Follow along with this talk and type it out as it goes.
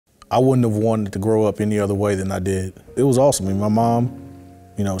I wouldn't have wanted to grow up any other way than I did. It was awesome. I mean, my mom,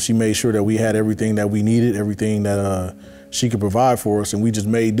 you know, she made sure that we had everything that we needed, everything that she could provide for us, and we just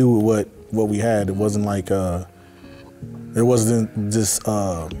made do with what we had. It wasn't like, there wasn't this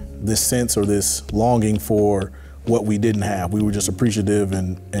sense or this longing for what we didn't have. We were just appreciative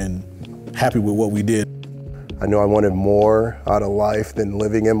and happy with what we did. I knew I wanted more out of life than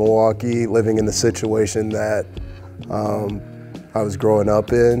living in Milwaukee, living in the situation that I was growing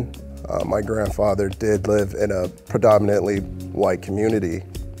up in. My grandfather did live in a predominantly white community.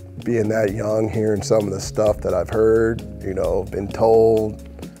 Being that young, hearing some of the stuff that I've heard, you know, been told,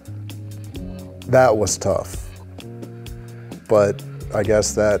 that was tough. But I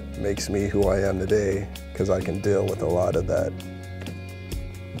guess that makes me who I am today, because I can deal with a lot of that.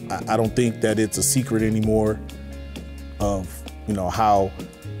 I don't think that it's a secret anymore of, you know, how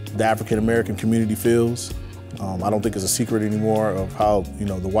the African American community feels. I don't think it's a secret anymore of how, you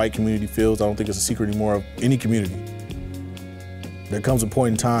know, the white community feels. I don't think it's a secret anymore of any community. There comes a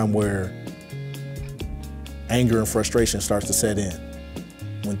point in time where anger and frustration starts to set in,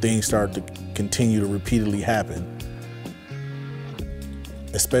 when things start to continue to repeatedly happen,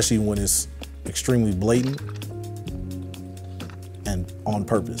 especially when it's extremely blatant and on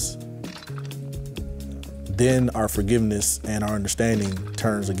purpose. Then our forgiveness and our understanding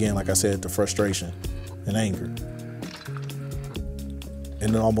turns again, like I said, to frustration and anger.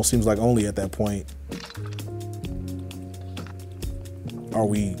 And it almost seems like only at that point are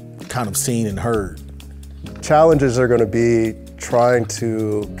we kind of seen and heard. Challenges are going to be trying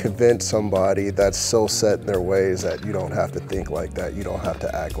to convince somebody that's so set in their ways that you don't have to think like that, you don't have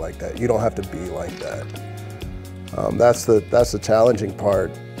to act like that, you don't have to be like that. That's the challenging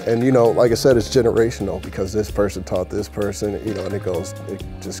part. And you know, like I said, it's generational, because this person taught this person, you know, and it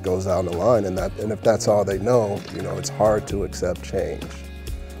just goes down the line. And if that's all they know, you know, it's hard to accept change.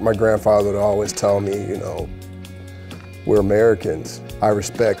 My grandfather would always tell me, you know, we're Americans. I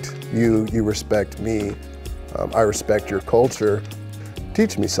respect you, you respect me. I respect your culture.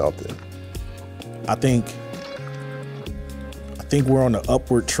 Teach me something. I think we're on an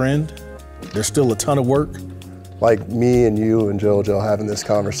upward trend. There's still a ton of work. Like me and you and Jojo having this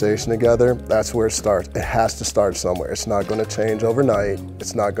conversation together, that's where it starts. It has to start somewhere. It's not going to change overnight.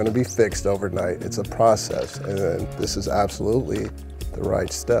 It's not going to be fixed overnight. It's a process, and this is absolutely the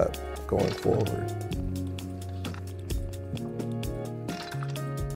right step going forward.